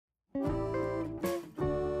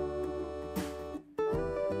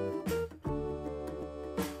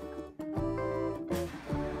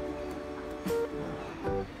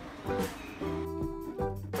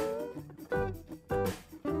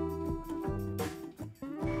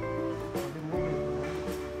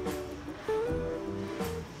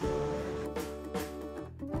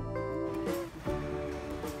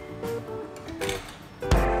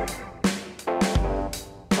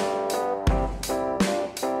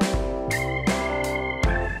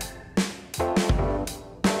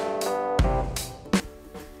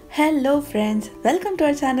Hello friends, welcome to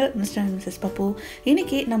our channel Mr. and Mrs. Papu.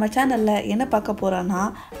 இன்னைக்கு நம்ம சேனல்ல என்ன பார்க்க போறோம்னா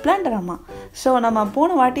Plantorama. ஸோ நம்ம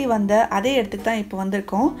போன வாட்டி வந்த அதே இடத்துக்கு தான் இப்போ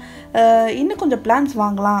வந்திருக்கோம். இன்னும் கொஞ்சம் பிளான்ஸ்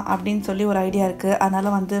வாங்கலாம் அப்படின்னு சொல்லி ஒரு ஐடியா இருக்குது.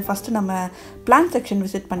 அதனால் வந்து ஃபஸ்ட்டு நம்ம பிளான்ட் செக்ஷன்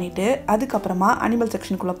விசிட் பண்ணிவிட்டு அதுக்கப்புறமா அனிமல்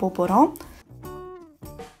செக்ஷனுக்குள்ளே போகிறோம்.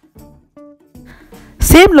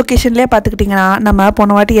 சேம் லொக்கேஷன்லேயே பார்த்துக்கிட்டிங்கன்னா நம்ம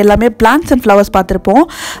போன வாட்டி எல்லாமே பிளான்ட்ஸ் அண்ட் ஃப்ளவர்ஸ் பார்த்துருப்போம்.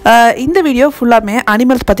 இந்த வீடியோ ஃபுல்லாமே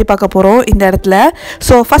அனிமல்ஸ் பற்றி பார்க்க போகிறோம் இந்த இடத்துல.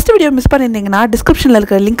 ஸோ ஃபஸ்ட் வீடியோ மிஸ் பண்ணியிருந்தீங்கன்னா டிஸ்கிரிப்ஷனில்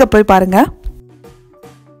இருக்கிற லிங்கை போய் பாருங்கள்.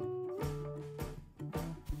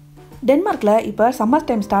 டென்மார்க்கில் இப்போ சம்மர்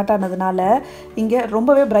டைம் ஸ்டார்ட் ஆனதுனால இங்கே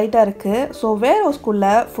ரொம்பவே பிரைட்டாக இருக்குது. ஸோ வேர்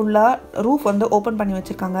ஹவுஸ்குள்ளே ஃபுல்லாக ரூஃப் வந்து ஓப்பன் பண்ணி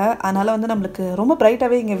வச்சுருக்காங்க. அதனால் வந்து நம்மளுக்கு ரொம்ப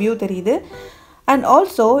பிரைட்டாகவே இங்கே வியூ தெரியுது. அண்ட்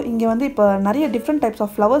ஆல்சோ இங்கே வந்து இப்போ நிறைய டிஃப்ரெண்ட் டைப்ஸ்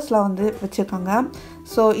ஆஃப் ஃப்ளவர்ஸ்லாம் வந்து வச்சுருக்காங்க.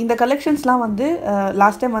 ஸோ இந்த கலெக்ஷன்ஸ்லாம் வந்து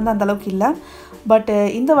லாஸ்ட் டைம் வந்து அந்தளவுக்கு இல்லை, பட்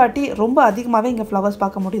இந்த வாட்டி ரொம்ப அதிகமாகவே இங்கே ஃப்ளவர்ஸ்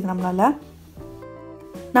பார்க்க முடியுது நம்மளால்.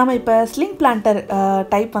 நாம் இப்போ ஸ்லிங் பிளான்டர்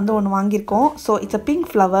டைப் வந்து ஒன்று வாங்கியிருக்கோம். So it's a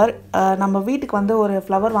pink flower. நம்ம வீட்டுக்கு வந்து ஒரு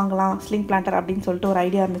ஃப்ளவர் வாங்கலாம் ஸ்லிங் பிளான்டர் அப்படின்னு சொல்லிட்டு ஒரு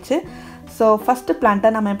ஐடியா இருந்துச்சு. ஸோ ஃபஸ்ட்டு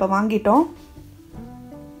பிளான்ட்டை நம்ம இப்போ வாங்கிட்டோம்.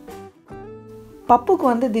 பப்புக்கு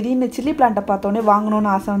வந்து திடீர்னு சில்லி பிளான்ட்டை பார்த்தோன்னே வாங்கணும்னு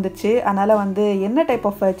ஆசை வந்துச்சு. அதனால் வந்து என்ன டைப்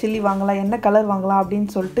ஆஃப் சில்லி வாங்கலாம், என்ன கலர் வாங்கலாம் அப்படின்னு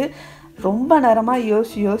சொல்லிட்டு ரொம்ப நேரமாக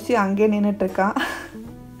யோசிச்சு அங்கேயே நின்றுட்டுருக்கான்.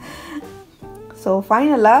 ஸோ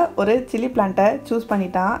ஃபைனலாக ஒரு சில்லி பிளான்ட்டை சூஸ்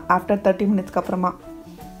பண்ணிட்டான் ஆஃப்டர் 30 மினிட்ஸ்க்கு அப்புறமா.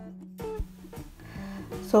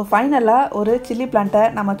 ஸோ ஃபைனலாக ஒரு சில்லி பிளான்ட்டை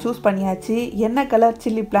நம்ம சூஸ் பண்ணியாச்சு. என்ன கலர்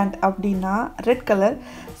சில்லி பிளான்ட் அப்படின்னா red colour.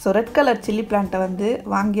 So red colour chilli பிளான்ட்டை வந்து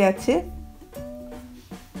வாங்கியாச்சு.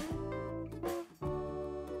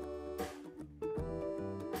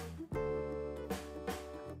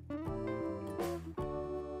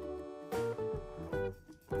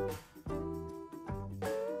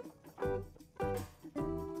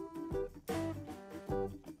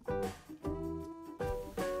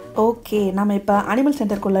 ஓகே, நம்ம இப்போ அனிமல்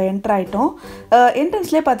சென்டருக்குள்ளே என்ட்ரு ஆகிட்டோம்.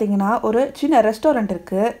 என்ட்ரன்ஸ்லேயே பார்த்தீங்கன்னா ஒரு சின்ன ரெஸ்டாரண்ட்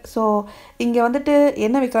இருக்குது. ஸோ இங்கே வந்துட்டு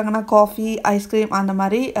என்ன விற்கிறாங்கன்னா காஃபி, ஐஸ்கிரீம் அந்த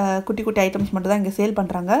மாதிரி குட்டி குட்டி ஐட்டம்ஸ் மட்டும் தான் இங்கே சேல்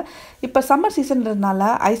பண்ணுறாங்க. இப்போ சம்மர்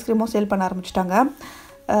சீசன்றதுனால ஐஸ்கிரீமும் சேல் பண்ண ஆரம்பிச்சிட்டாங்க.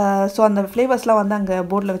 ஸோ அந்த ஃப்ளேவர்ஸ்லாம் வந்து அங்கே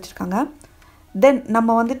போர்டில் வச்சுருக்காங்க. தென்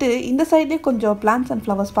நம்ம வந்துட்டு இந்த சைட்லேயே கொஞ்சம் பிளான்ட்ஸ் அண்ட்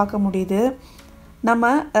ஃப்ளவர்ஸ் பார்க்க முடியுது. நம்ம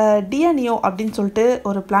டியானியோ அப்படின்னு சொல்லிட்டு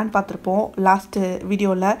ஒரு பிளான் பார்த்துருப்போம் லாஸ்ட்டு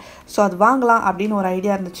வீடியோவில். ஸோ அது வாங்கலாம் அப்படின்னு ஒரு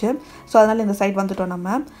ஐடியா இருந்துச்சு. ஸோ அதனால் இந்த சைட் வந்துட்டோம்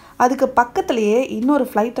நம்ம. அதுக்கு பக்கத்துலேயே இன்னொரு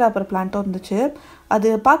ஃப்ளைட் ராப்பர் பிளான்ட்டும் இருந்துச்சு.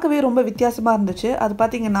 அது பார்க்கவே ரொம்ப வித்தியாசமாக இருந்துச்சு. அது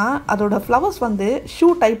பார்த்திங்கன்னா அதோட ஃப்ளவர்ஸ் வந்து ஷூ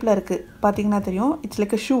டைப்பில் இருக்குது. பார்த்திங்கன்னா தெரியும், இட்ஸ்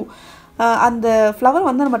லைக் அ ஷூ. அந்த ஃப்ளவர்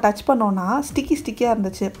வந்து நம்ம டச் பண்ணோன்னா ஸ்டிக்கியாக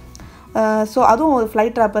இருந்துச்சு. ஸோ அதுவும் ஒரு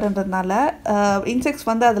ஃப்ளைட் ராப்பர்ன்றதுனால இன்செக்ட்ஸ்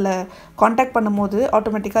வந்து அதில் காண்டாக்ட் பண்ணும்போது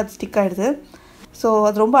ஆட்டோமேட்டிக்காக அது ஸ்டிக் ஆகிடுது. ஸோ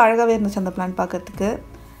அது ரொம்ப அழகாகவே இருந்துச்சு அந்த பிளான் பார்க்குறதுக்கு.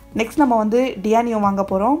 நெக்ஸ்ட் நம்ம வந்து டியானியோ வாங்க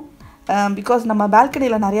போகிறோம். பிகாஸ் நம்ம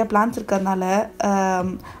பால்கனியில் நிறையா பிளான்ஸ் இருக்கிறதுனால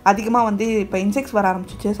அதிகமாக வந்து இப்போ இன்செக்ட்ஸ் வர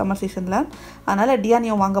ஆரம்பிச்சிச்சு சம்மர் சீசனில். அதனால்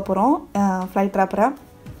டியானியோ வாங்க போகிறோம் ஃப்ளைட் ராப்பரை.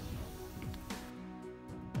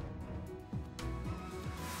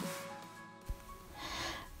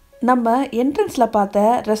 நம்ம என்ட்ரன்ஸில் பார்த்த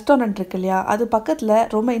ரெஸ்டாரண்ட் இருக்கு இல்லையா, அது பக்கத்தில்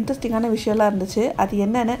ரொம்ப இன்ட்ரெஸ்டிங்கான விஷயம்லாம் இருந்துச்சு. அது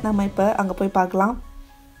என்னென்னு நம்ம இப்போ அங்கே போய் பார்க்கலாம்.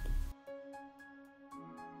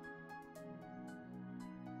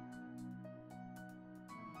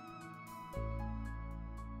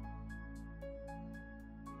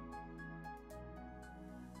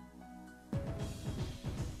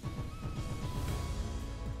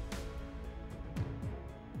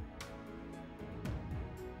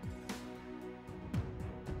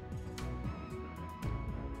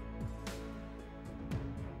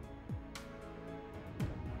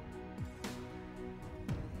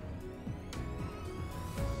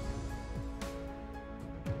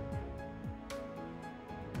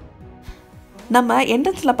 நம்ம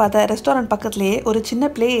என்ட்ரன்ஸில் பார்த்த ரெஸ்டாரண்ட் பக்கத்துலேயே ஒரு சின்ன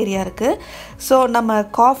ப்ளே ஏரியா இருக்குது. ஸோ நம்ம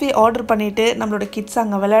காஃபி ஆர்டர் பண்ணிவிட்டு நம்மளோட கிட்ஸ்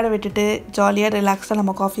அங்கே விளையாட விட்டுட்டு ஜாலியாக ரிலாக்ஸாக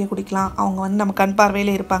நம்ம காஃபியை குடிக்கலாம். அவங்க வந்து நம்ம கண்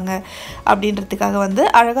பார்வையில் இருப்பாங்க அப்படின்றதுக்காக வந்து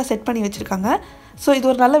அழகாக செட் பண்ணி வச்சுருக்காங்க. ஸோ இது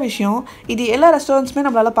ஒரு நல்ல விஷயம். இது எல்லா ரெஸ்டாரண்ட்ஸுமே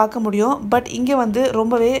நம்மளால் பார்க்க முடியும், பட் இங்கே வந்து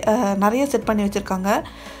ரொம்பவே நிறைய செட் பண்ணி வச்சுருக்காங்க.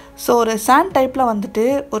 ஸோ ஒரு சாண்ட் டைப்பில் வந்துட்டு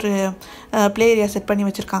ஒரு ப்ளே ஏரியா செட் பண்ணி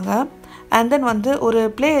வச்சுருக்காங்க. அண்ட் தென் வந்து ஒரு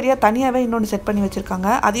ப்ளே ஏரியா தனியாகவே இன்னொன்று செட் பண்ணி வச்சுருக்காங்க.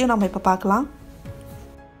 அதையும் நம்ம இப்போ பார்க்கலாம்.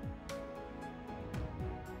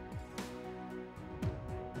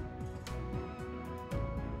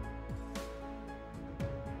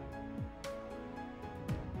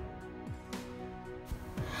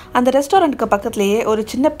 அந்த ரெஸ்டாரண்ட்டுக்கு பக்கத்துலேயே ஒரு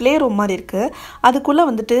சின்ன ப்ளே ரூம் மாதிரி இருக்குது. அதுக்குள்ளே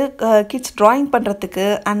வந்துட்டு கிட்ஸ் ட்ராயிங் பண்ணுறதுக்கு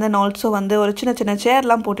அண்ட் தென் ஆல்சோ வந்து ஒரு சின்ன சின்ன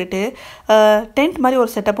சேர்லாம் போட்டுட்டு டென்ட் மாதிரி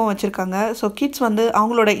ஒரு செட்டப்பும் வச்சுருக்காங்க. ஸோ கிட்ஸ் வந்து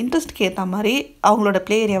அவங்களோட இன்ட்ரெஸ்ட்டுக்கு ஏற்ற மாதிரி அவங்களோட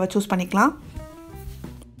ப்ளே ஏரியாவை சூஸ் பண்ணிக்கலாம்.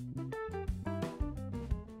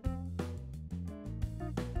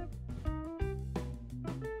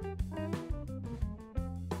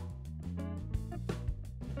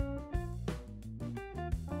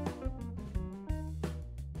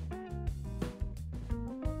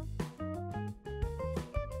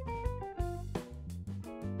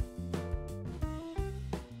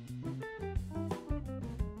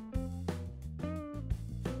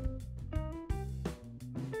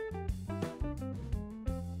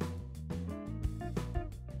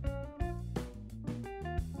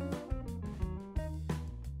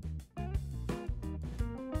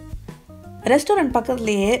 ரெஸ்டாரண்ட்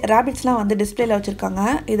பக்கத்துலேயே ரேபிட்ஸ்லாம் வந்து டிஸ்பிளேல வச்சுருக்காங்க.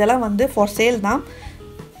 இதெல்லாம் வந்து ஃபார் சேல் தான்.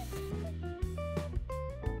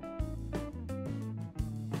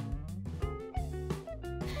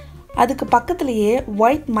 அதுக்கு பக்கத்துலேயே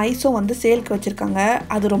ஒயிட் மைஸும் வந்து சேலுக்கு வச்சுருக்காங்க.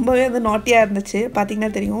 அது ரொம்பவே வந்து நாட்டியாக இருந்துச்சு.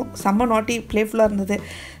 பார்த்திங்கன்னா தெரியும், செம்ம நாட்டி, ப்ளேஃபுல்லாக இருந்தது.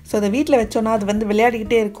 ஸோ அதை வீட்டில் வச்சோன்னா அது வந்து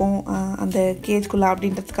விளையாடிக்கிட்டே இருக்கும் அந்த கேஜ்குள்ளே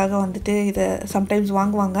அப்படின்றதுக்காக வந்துட்டு இதை சம்டைம்ஸ்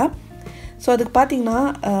வாங்குவாங்க. ஸோ அதுக்கு பார்த்திங்கன்னா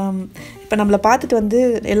இப்போ நம்மளை பார்த்துட்டு வந்து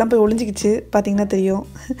எல்லாம் போய் ஒளிஞ்சிக்கிச்சு. பார்த்திங்கன்னா தெரியும்,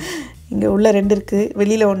 இங்கே உள்ள 2 இருக்குது,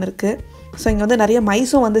 வெளியில் 1 இருக்குது. ஸோ இங்கே வந்து நிறைய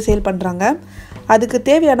மைஸும் வந்து சேல் பண்ணுறாங்க. அதுக்கு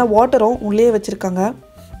தேவையான வாட்டரும் உள்ளே வச்சுருக்காங்க.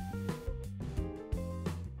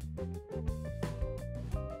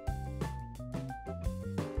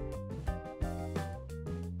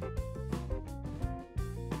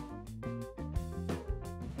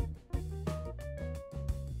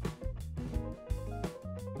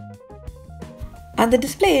 அந்த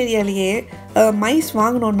டிஸ்பிளே ஏரியாலேயே மைஸ்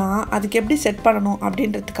வாங்கணுன்னா அதுக்கு எப்படி செட் பண்ணணும்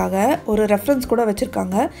அப்படின்றதுக்காக ஒரு ரெஃபரன்ஸ் கூட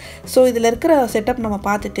வச்சுருக்காங்க. ஸோ இதில் இருக்கிற செட்டப் நம்ம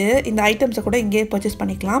பார்த்துட்டு இந்த ஐட்டம்ஸை கூட இங்கேயே பர்ச்சேஸ்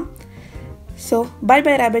பண்ணிக்கலாம். So by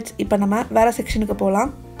by rabbits. இப்போ நம்ம வேறு செக்ஷனுக்கு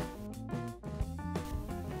போகலாம்.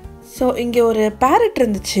 ஸோ இங்கே ஒரு பேரட்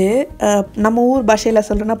இருந்துச்சு. நம்ம ஊர் பாஷையில்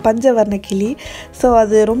சொல்கிறோன்னா பஞ்சவர்ண கிளி. ஸோ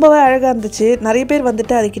அது ரொம்பவே அழகாக இருந்துச்சு. நிறைய பேர்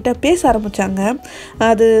வந்துட்டு அதுக்கிட்ட பேச ஆரம்பித்தாங்க.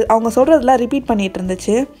 அது அவங்க சொல்கிறதெல்லாம் ரிப்பீட் பண்ணிகிட்டு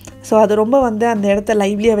இருந்துச்சு. ஸோ அது ரொம்ப வந்து அந்த இடத்த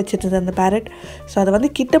லைவ்லியாக வச்சுருந்தது அந்த பேரட். ஸோ அதை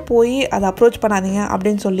வந்து கிட்ட போய் அதை அப்ரோச் பண்ணாதீங்க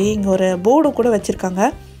அப்படின்னு சொல்லி இங்கே ஒரு போர்டு கூட வச்சுருக்காங்க.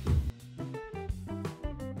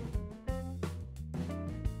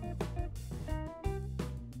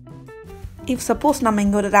 இஃப் சப்போஸ் நம்ம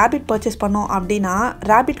இங்கே ஒரு ரேபிட் பர்ச்சேஸ் பண்ணோம் அப்படின்னா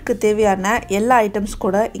ரேபிட்க்கு தேவையான எல்லா ஐட்டம்ஸ்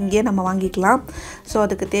கூட இங்கேயே நம்ம வாங்கிக்கலாம். ஸோ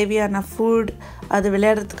அதுக்கு தேவையான ஃபுட், அது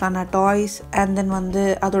விளையாடுறதுக்கான டாய்ஸ், அண்ட் தென் வந்து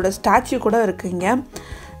அதோட ஸ்டாச்சு கூட இருக்குது இங்கே.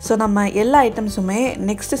 ஸோ நம்ம எல்லா ஐட்டம்ஸுமே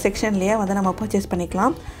நெக்ஸ்ட் செக்ஷன்லேயே வந்து நம்ம பர்ச்சேஸ்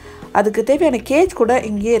பண்ணிக்கலாம். அதுக்கு தேவையான கேஜ் கூட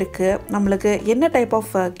இங்கேயே இருக்குது. நம்மளுக்கு என்ன டைப்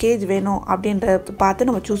ஆஃப் கேஜ் வேணும் அப்படின்றத பார்த்து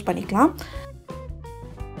நம்ம சூஸ் பண்ணிக்கலாம்.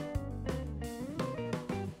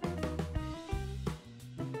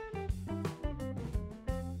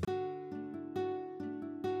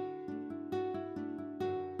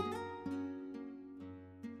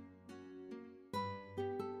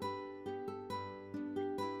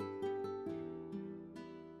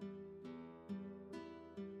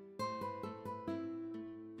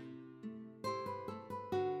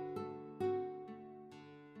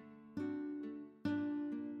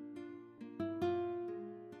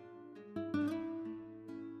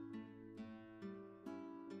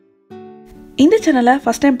 இந்த சேனலை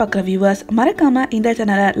ஃபஸ்ட் டைம் பார்க்குற வியூவர்ஸ் மறக்காமல் இந்த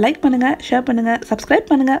சேனலை லைக் பண்ணுங்கள், ஷேர் பண்ணுங்கள்,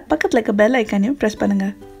 சப்ஸ்கிரைப் பண்ணுங்கள், பக்கத்தில் இருக்க பெல் ஐக்கானையும் ப்ரெஸ்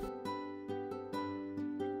பண்ணுங்கள்.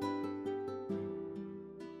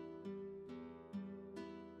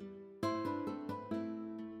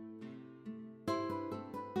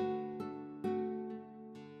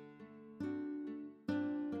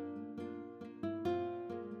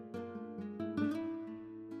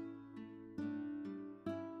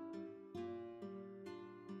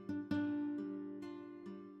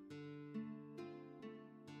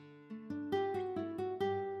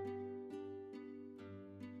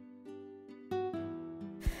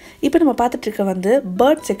 இப்போ நம்ம பார்த்துட்ருக்க வந்து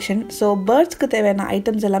பேர்ட் செக்ஷன். ஸோ பேர்ட்ஸ்க்கு தேவையான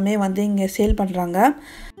ஐட்டம்ஸ் எல்லாமே வந்து இங்கே சேல் பண்ணுறாங்க.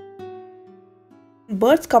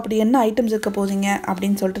 பேர்ட்ஸ்க்கு அப்படி என்ன ஐட்டம்ஸ் இருக்க போதிங்க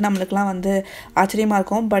அப்படின்னு சொல்லிட்டு நம்மளுக்குலாம் வந்து ஆச்சரியமாக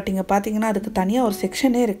இருக்கும். பட் இங்கே பார்த்தீங்கன்னா அதுக்கு தனியாக ஒரு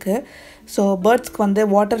செக்ஷனே இருக்குது. ஸோ பேர்ட்ஸ்க்கு வந்து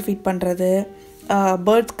வாட்டர் ஃபீட் பண்ணுறது,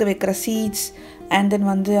 பேர்ட்ஸ்க்கு வைக்கிற சீட்ஸ், அண்ட் தென்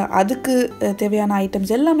வந்து அதுக்கு தேவையான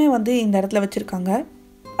ஐட்டம்ஸ் எல்லாமே வந்து இந்த இடத்துல வச்சுருக்காங்க.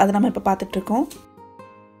 அதை நம்ம இப்போ பார்த்துட்ருக்கோம்.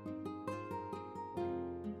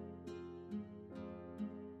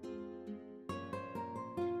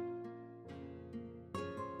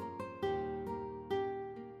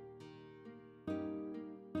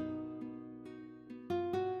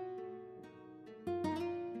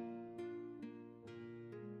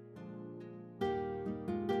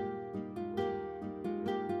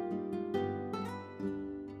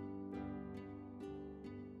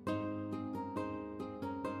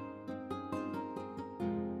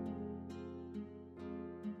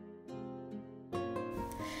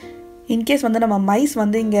 இன்கேஸ் வந்து நம்ம மைஸ்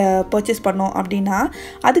வந்து இங்கே பர்ச்சேஸ் பண்ணோம் அப்படின்னா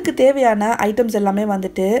அதுக்கு தேவையான ஐட்டம்ஸ் எல்லாமே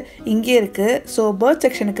வந்துட்டு இங்கே இருக்குது. ஸோ பேர்ட்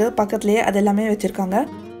செக்ஷனுக்கு பக்கத்துலேயே அது எல்லாமே வச்சுருக்காங்க.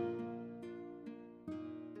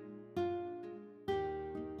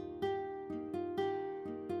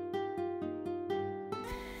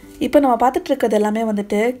 இப்போ நம்ம பார்த்துட்ருக்கிறது எல்லாமே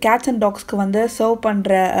வந்துட்டு கேட்ஸ் அண்ட் டாக்ஸ்க்கு வந்து சர்வ்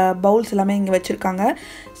பண்ணுற பவுல்ஸ் எல்லாமே இங்கே வச்சுருக்காங்க.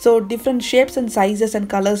 So different shapes and sizes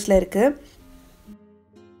and கலர்ஸில் இருக்குது.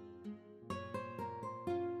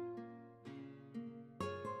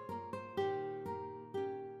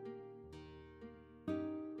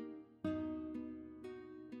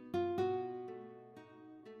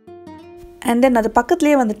 அண்ட் தென் அது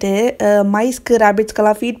பக்கத்துலேயே வந்துட்டு மைஸ்க்கு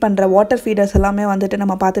ரேபிட்ஸ்க்கெல்லாம் ஃபீட் பண்ணுற வாட்டர் ஃபீடர்ஸ் எல்லாமே வந்துட்டு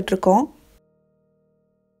நம்ம பார்த்துட்ருக்கோம்.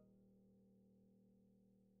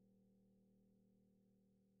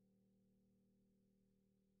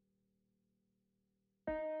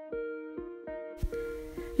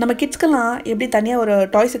 நம்ம கிட்ஸ்க்கெல்லாம் எப்படி தனியாக ஒரு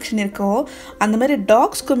டாய் செக்ஷன் இருக்கோ அந்த மாதிரி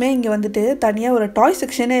டாக்ஸ்க்குமே இங்கே வந்துட்டு தனியாக ஒரு டாய்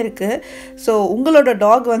செக்ஷனே இருக்குது. ஸோ உங்களோட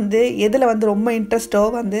டாக் வந்து எதில் வந்து ரொம்ப இன்ட்ரெஸ்ட்டோ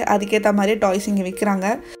வந்து அதுக்கேற்ற மாதிரி டாய்ஸ் இங்கே விற்கிறாங்க.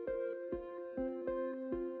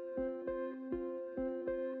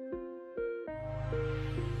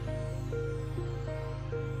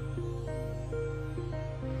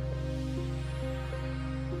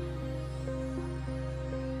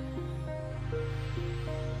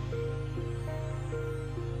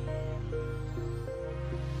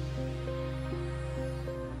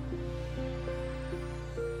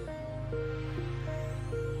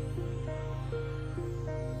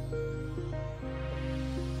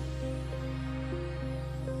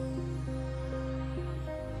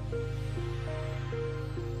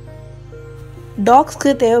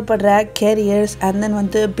 டாக்ஸ்க்கு தேவைப்படுற கேரியர்ஸ் அண்ட் தென்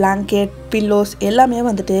வந்து பிளாங்கெட், பில்லோஸ் எல்லாமே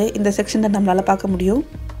வந்துட்டு இந்த செக்ஷனில் நம்மளால் பார்க்க முடியும்.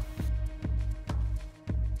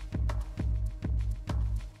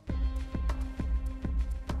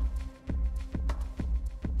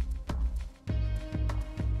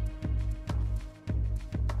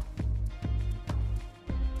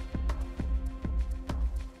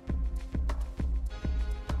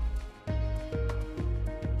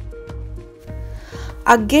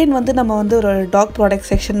 அகெயின் வந்து நம்ம வந்து ஒரு டாக் ப்ராடக்ட்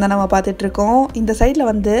செக்ஷன் தான் நம்ம பார்த்துட்ருக்கோம். இந்த சைடில்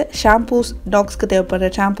வந்து ஷாம்பூஸ், டாக்ஸ்க்கு தேவைப்படுற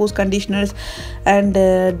shampoos, conditioners and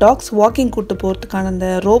tax walking கூட்டு போகிறதுக்கான அந்த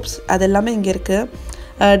ரோப்ஸ் அது எல்லாமே இங்கே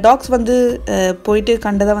இருக்குது. டாக்ஸ் வந்து போயிட்டு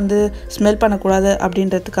கண்டதை வந்து ஸ்மெல் பண்ணக்கூடாது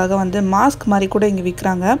அப்படின்றதுக்காக வந்து மாஸ்க் மாதிரி கூட இங்கே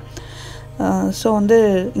விற்கிறாங்க. ஸோ வந்து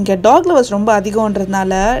இங்கே டாக் லவர்ஸ் ரொம்ப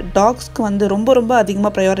அதிகன்றதுனால டாக்ஸ்க்கு வந்து ரொம்ப ரொம்ப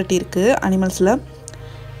அதிகமாக ப்ரையாரிட்டி இருக்குது அனிமல்ஸில்.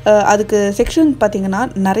 அதுக்கு செக்ஷன் பார்த்திங்கன்னா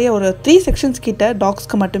நிறைய ஒரு 3 செக்ஷன்ஸ் கிட்ட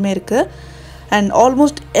டாக்ஸ்க்கு மட்டுமே இருக்குது. அண்ட்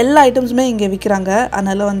ஆல்மோஸ்ட் எல்லா ஐட்டம்ஸுமே இங்கே விற்கிறாங்க.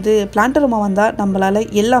 அதனால் வந்து பிளான்டரமா வந்தால் நம்மளால்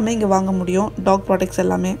எல்லாமே இங்கே வாங்க முடியும், டாக் ப்ராடக்ட்ஸ்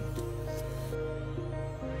எல்லாமே.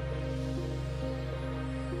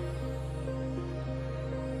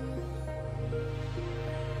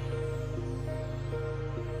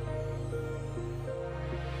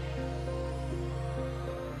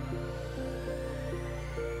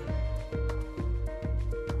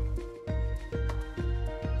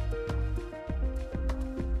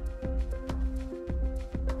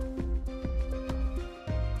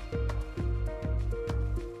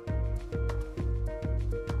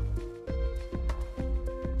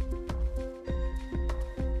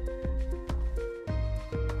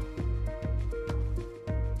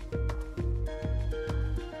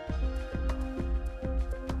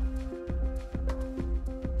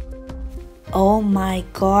 Oh my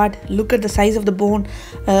god, look at the size of the bone.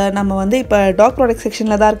 நம்ம வந்து இப்போ டாக் ப்ராடக்ட்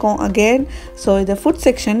செக்ஷனில் தான் இருக்கோம் அகெயின். ஸோ இது ஃபுட்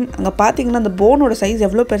செக்ஷன். அங்கே பார்த்தீங்கன்னா அந்த போனோட சைஸ்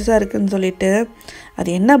எவ்வளோ பெருசாக இருக்குதுன்னு சொல்லிட்டு,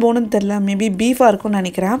 அது என்ன போனுன்னு தெரில, மேபி பீஃபாக இருக்கும்னு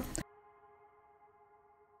நினைக்கிறேன்.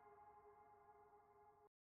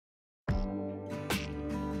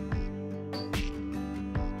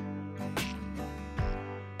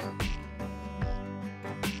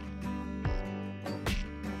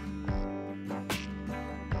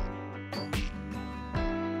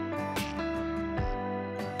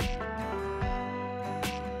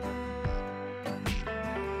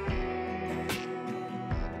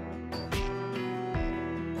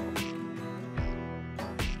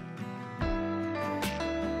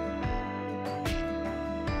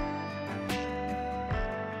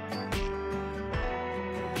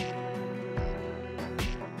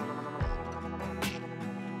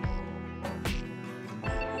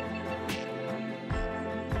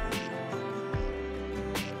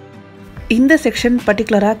 இந்த செக்ஷன்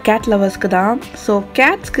பர்டிகுலராக கேட் லவர்ஸ்க்கு தான். ஸோ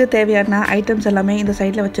கேட்ஸ்க்கு தேவையான ஐட்டம்ஸ் எல்லாமே இந்த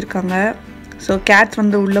சைடில் வச்சுருக்காங்க. ஸோ கேட்ஸ்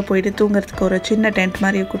வந்து உள்ளே போயிட்டு தூங்குறதுக்கு ஒரு சின்ன டென்ட்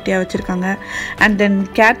மாதிரி குட்டியாக வச்சுருக்காங்க. அண்ட் தென்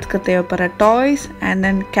கேட்ஸ்க்கு தேவைப்படுற toys and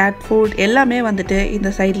then gate food எல்லாமே வந்துட்டு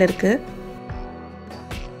இந்த சைடில் இருக்குது.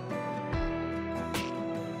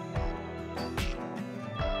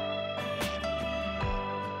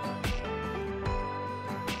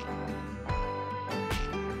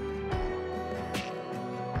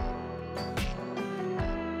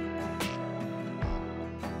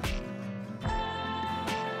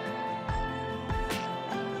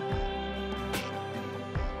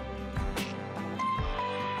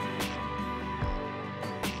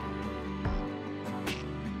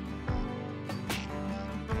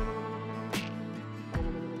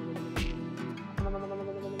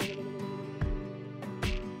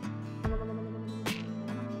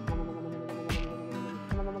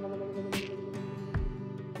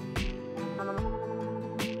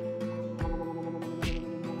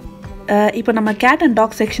 இப்போ நம்ம கேட் அண்ட்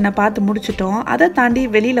டாக் செக்ஷனை பார்த்து முடிச்சிட்டோம். அதை தாண்டி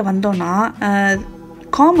வெளியில் வந்தோன்னா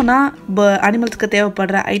காமனாக அனிமல்ஸ்க்கு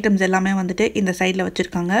தேவைப்படுற ஐட்டம்ஸ் எல்லாமே வந்துட்டு இந்த சைடில்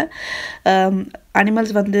வச்சுருக்காங்க.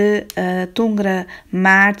 அனிமல்ஸ் வந்து தூங்குகிற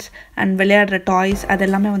மேட்ஸ் அண்ட் விளையாடுற டாய்ஸ்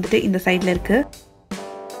அதெல்லாமே வந்துட்டு இந்த சைடில் இருக்குது.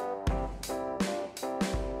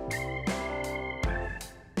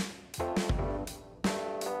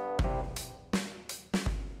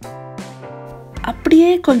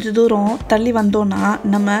 அப்படியே கொஞ்சம் தூரம் தள்ளி வந்தோன்னா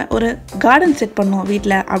நம்ம ஒரு கார்டன் செட் பண்ணோம்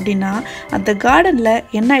வீட்டில் அப்படின்னா அந்த கார்டனில்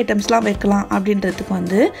என்ன ஐட்டம்ஸ்லாம் வைக்கலாம் அப்படின்றதுக்கு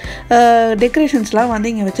வந்து டெக்கரேஷன்ஸ்லாம்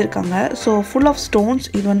வந்து இங்கே வச்சுருக்காங்க. So full of stones.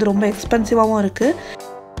 இது வந்து ரொம்ப எக்ஸ்பென்சிவாகவும் இருக்குது.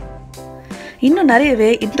 இன்னும்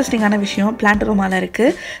நிறையவே இன்ட்ரெஸ்டிங்கான விஷயம் பிளான்டரோமாவில்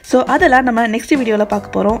இருக்குது. ஸோ அதெல்லாம் நம்ம நெக்ஸ்ட் வீடியோவில்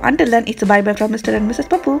பார்க்க போகிறோம். Until then, it's bye bye from Mr. and Mrs.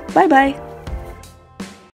 Papu. Bye bye.